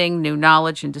transmitting new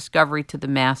knowledge and discovery to the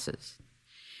masses.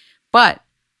 But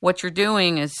what you're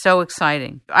doing is so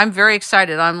exciting. I'm very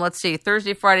excited. I'm,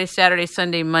 Thursday, Friday, Saturday,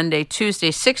 Sunday, Monday, Tuesday,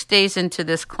 6 days into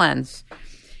this cleanse.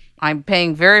 I'm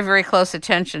paying very, very close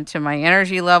attention to my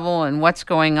energy level and what's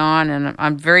going on, and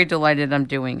I'm very delighted I'm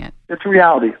doing it. It's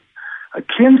reality.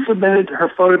 Kim submitted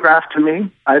her photograph to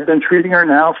me. I've been treating her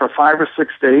now for 5 or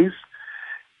 6 days,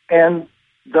 and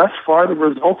thus far the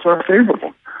results are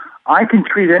favorable. I can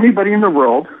treat anybody in the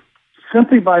world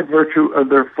simply by virtue of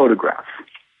their photograph.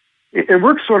 It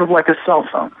works sort of like a cell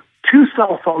phone. 2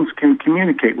 cell phones can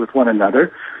communicate with one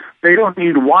another. They don't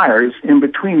need wires in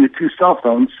between the 2 cell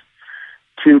phones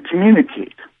to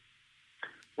communicate.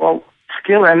 Well,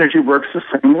 scalar energy works the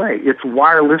same way. It's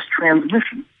wireless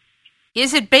transmission.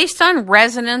 Is it based on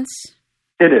resonance?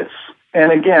 It is.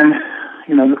 And again,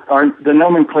 the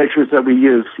nomenclatures that we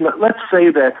use, let's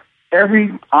say that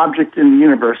every object in the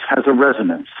universe has a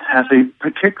resonance, has a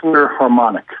particular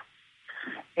harmonic.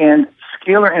 And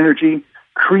scalar energy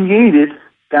created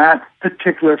that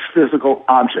particular physical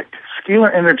object.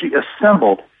 Scalar energy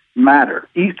assembled matter,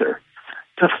 ether,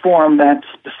 to form that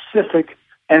specific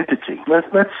entity.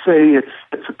 Let's say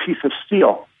it's a piece of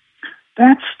steel.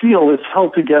 That steel is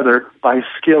held together by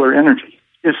scalar energy.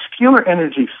 If scalar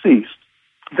energy ceased,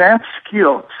 that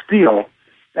steel,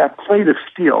 that plate of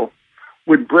steel,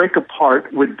 would break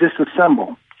apart, would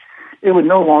disassemble. It would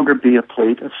no longer be a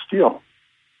plate of steel.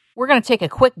 We're going to take a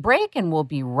quick break and we'll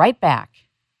be right back.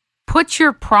 Put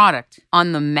your product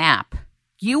on the map.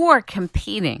 You are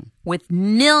competing with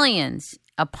millions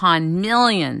upon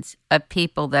millions of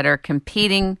people that are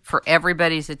competing for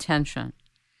everybody's attention.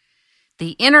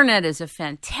 The internet is a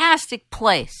fantastic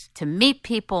place to meet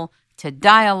people, to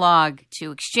dialogue,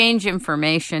 to exchange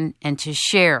information, and to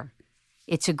share.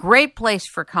 It's a great place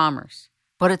for commerce,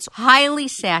 but it's highly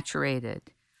saturated.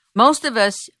 Most of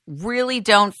us really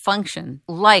don't function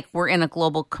like we're in a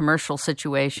global commercial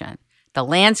situation. The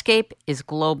landscape is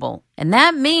global, and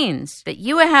that means that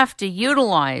you have to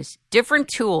utilize different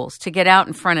tools to get out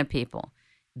in front of people.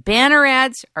 Banner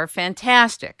ads are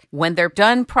fantastic when they're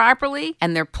done properly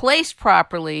and they're placed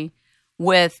properly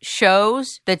with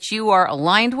shows that you are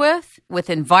aligned with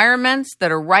environments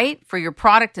that are right for your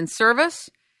product and service.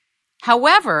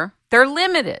 However, they're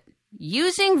limited.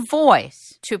 Using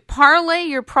voice to parlay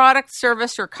your product,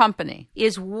 service, or company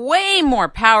is way more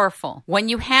powerful when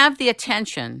you have the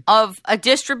attention of a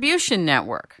distribution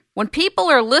network. When people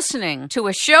are listening to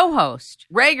a show host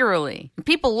regularly, and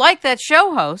people like that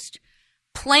show host,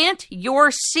 plant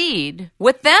your seed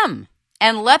with them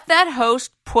and let that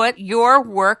host put your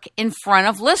work in front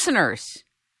of listeners.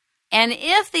 And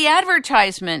if the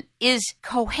advertisement is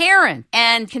coherent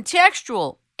and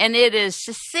contextual, and it is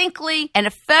succinctly and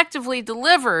effectively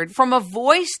delivered from a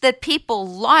voice that people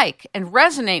like and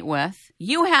resonate with,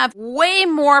 you have way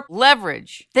more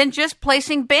leverage than just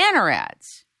placing banner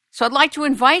ads. So I'd like to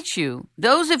invite you,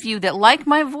 those of you that like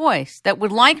my voice, that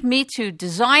would like me to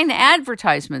design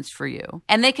advertisements for you,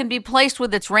 and they can be placed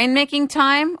with its rainmaking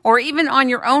time or even on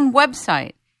your own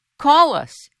website, call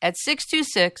us at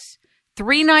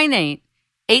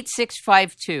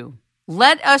 626-398-8652.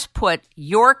 Let us put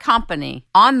your company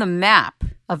on the map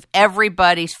of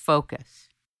everybody's focus.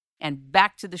 And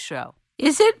back to the show.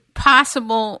 Is it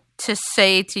possible to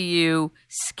say to you,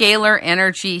 scalar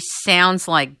energy sounds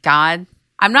like God?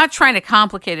 I'm not trying to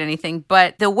complicate anything,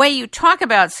 but the way you talk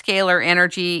about scalar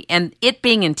energy and it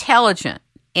being intelligent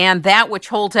and that which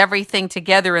holds everything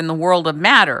together in the world of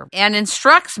matter and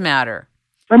instructs matter.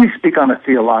 Let me speak on a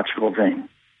theological vein.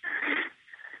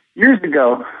 Years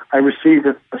ago, I received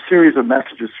a series of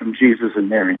messages from Jesus and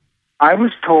Mary. I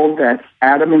was told that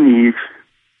Adam and Eve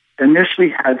initially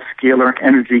had scalar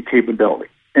energy capability.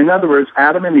 In other words,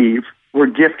 Adam and Eve were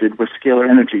gifted with scalar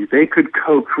energy. They could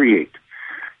co-create,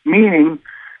 meaning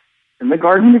in the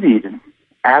Garden of Eden,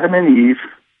 Adam and Eve,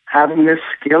 having this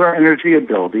scalar energy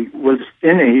ability, was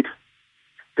innate.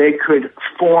 They could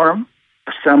form,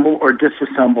 assemble, or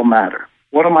disassemble matter.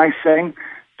 What am I saying?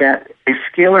 That a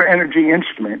scalar energy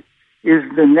instrument is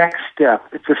the next step.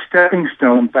 It's a stepping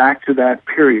stone back to that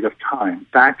period of time,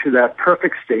 back to that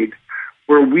perfect state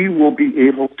where we will be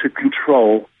able to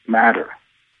control matter.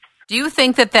 Do you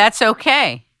think that that's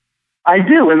okay? I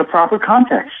do, in the proper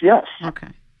context, yes. Okay.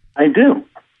 I do.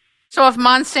 So if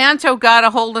Monsanto got a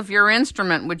hold of your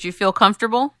instrument, would you feel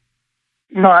comfortable?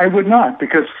 No, I would not,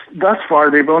 because thus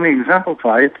far they've only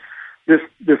exemplified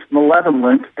this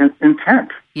malevolent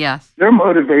intent. Yes. They're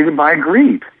motivated by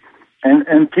greed.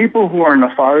 And people who are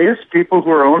nefarious, people who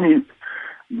are only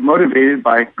motivated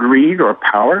by greed or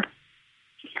power,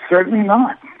 certainly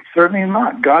not. Certainly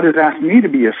not. God has asked me to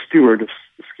be a steward of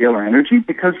scalar energy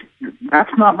because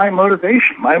that's not my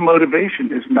motivation. My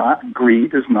motivation is not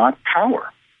greed, is not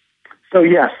power. So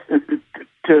yes,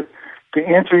 to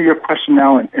answer your question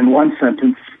now in one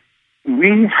sentence,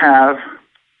 we have,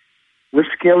 with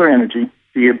scalar energy,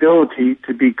 the ability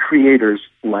to be creators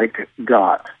like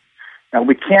God. Now,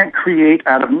 we can't create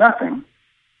out of nothing.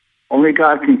 Only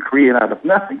God can create out of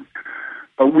nothing.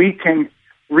 But we can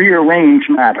rearrange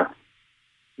matter.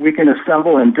 We can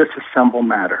assemble and disassemble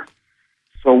matter.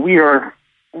 So we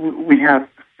have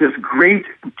this great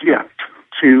gift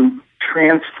to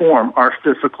transform our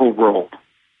physical world.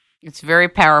 It's very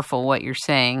powerful what you're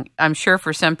saying. I'm sure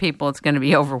for some people it's going to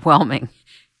be overwhelming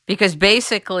because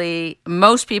basically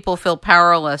most people feel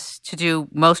powerless to do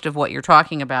most of what you're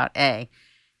talking about,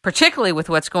 particularly with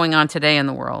what's going on today in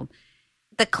the world.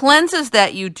 The cleanses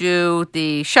that you do,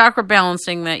 the chakra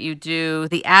balancing that you do,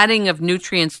 the adding of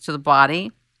nutrients to the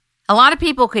body, a lot of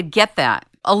people could get that.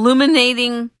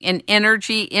 Illuminating an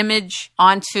energy image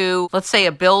onto, let's say,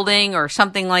 a building or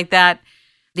something like that.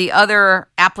 The other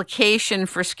application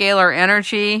for scalar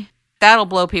energy, that'll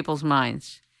blow people's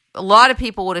minds. A lot of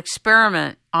people would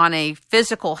experiment on a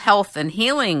physical health and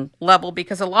healing level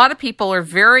because a lot of people are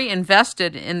very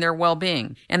invested in their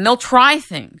well-being. And they'll try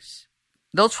things.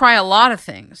 They'll try a lot of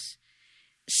things.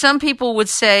 Some people would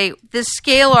say this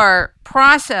scalar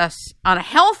process on a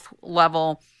health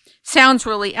level sounds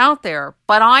really out there,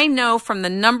 but I know from the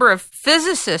number of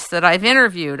physicists that I've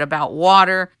interviewed about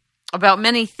water, about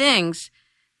many things,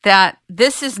 that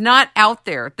this is not out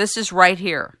there. This is right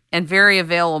here and very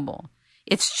available.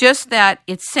 It's just that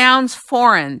it sounds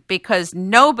foreign because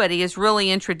nobody has really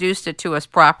introduced it to us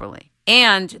properly.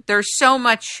 And there's so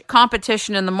much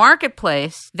competition in the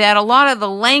marketplace that a lot of the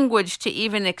language to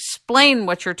even explain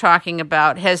what you're talking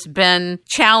about has been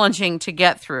challenging to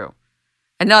get through.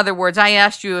 In other words, I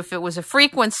asked you if it was a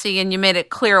frequency and you made it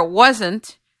clear it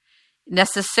wasn't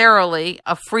necessarily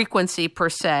a frequency per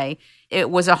se.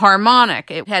 It was a harmonic.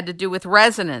 It had to do with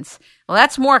resonance. Well,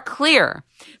 that's more clear.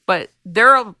 But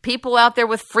there are people out there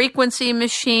with frequency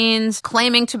machines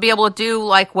claiming to be able to do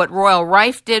like what Royal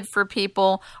Rife did for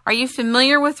people. Are you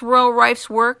familiar with Royal Rife's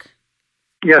work?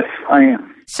 Yes, I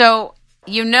am. So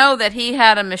you know that he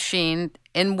had a machine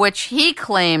in which he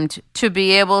claimed to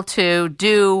be able to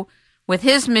do with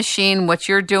his machine what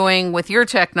you're doing with your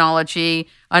technology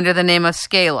under the name of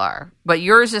scalar. But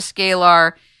yours is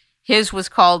scalar. His was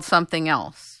called something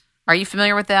else. Are you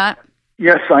familiar with that?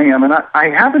 Yes, I am. And I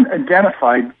haven't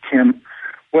identified, Kim,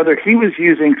 whether he was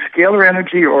using scalar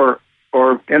energy or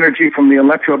energy from the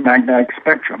electromagnetic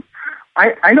spectrum.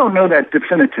 I don't know that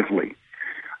definitively.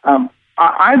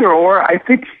 Either or, I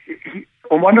think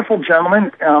a wonderful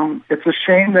gentleman. It's a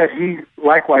shame that he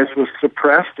likewise was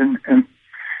suppressed and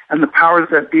the powers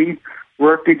that be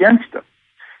worked against him.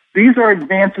 These are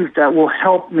advances that will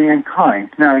help mankind.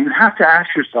 Now, you have to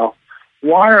ask yourself,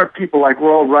 why are people like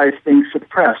Royal Rice being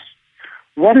suppressed?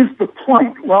 What is the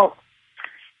point? Well,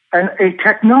 a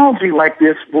technology like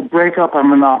this will break up a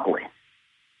monopoly.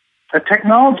 A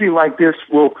technology like this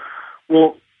will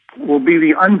be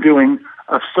the undoing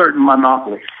of certain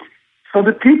monopolies. So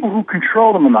the people who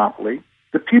control the monopoly,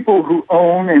 the people who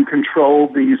own and control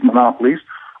these monopolies,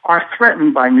 are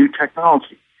threatened by new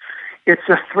technology. It's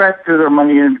a threat to their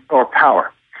money or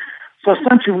power. So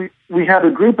essentially, we have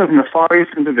a group of nefarious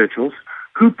individuals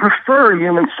who prefer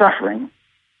human suffering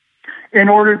in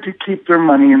order to keep their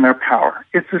money and their power.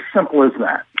 It's as simple as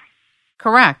that.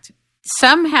 Correct.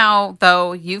 Somehow,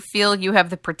 though, you feel you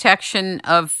have the protection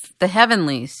of the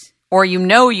heavenlies, or you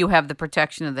know you have the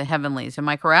protection of the heavenlies. Am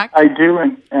I correct? I do,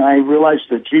 and I realize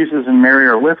that Jesus and Mary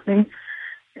are with me,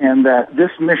 and that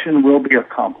this mission will be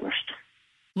accomplished.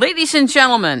 Ladies and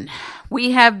gentlemen,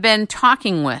 we have been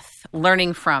talking with,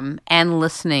 learning from, and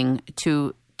listening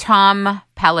to Tom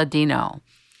Paladino.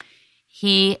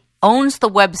 He owns the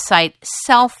website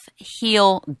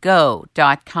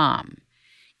selfhealgo.com.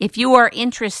 If you are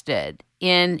interested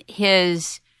in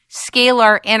his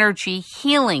scalar energy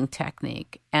healing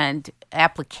technique and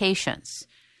applications,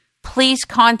 please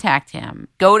contact him.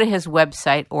 Go to his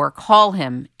website or call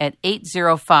him at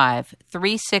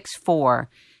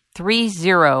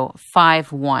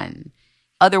 805-364-3051.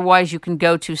 Otherwise, you can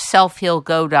go to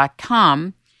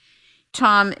selfhealgo.com.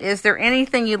 Tom, is there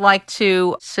anything you'd like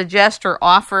to suggest or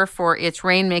offer for It's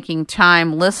Rainmaking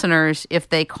Time listeners if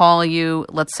they call you,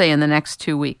 let's say, in the next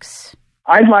 2 weeks?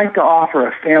 I'd like to offer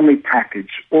a family package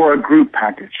or a group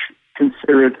package.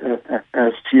 Consider it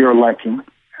as to your liking.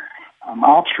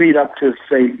 I'll treat up to,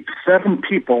 say, 7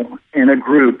 people in a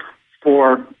group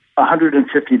for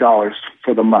 $150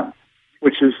 for the month,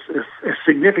 which is a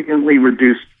significantly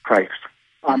reduced price.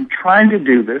 I'm trying to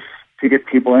do this to get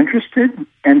people interested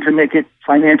and to make it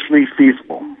financially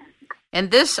feasible.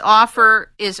 And this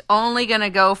offer is only going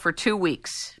to go for 2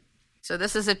 weeks. So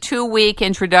this is a 2-week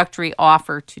introductory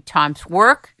offer to Tom's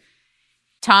work.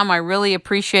 Tom, I really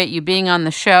appreciate you being on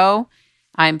the show.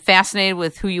 I'm fascinated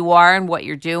with who you are and what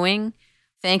you're doing.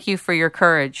 Thank you for your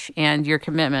courage and your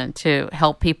commitment to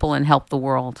help people and help the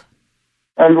world.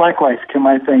 And likewise, Kim,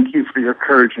 I thank you for your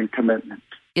courage and commitment.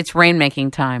 It's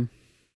rainmaking time.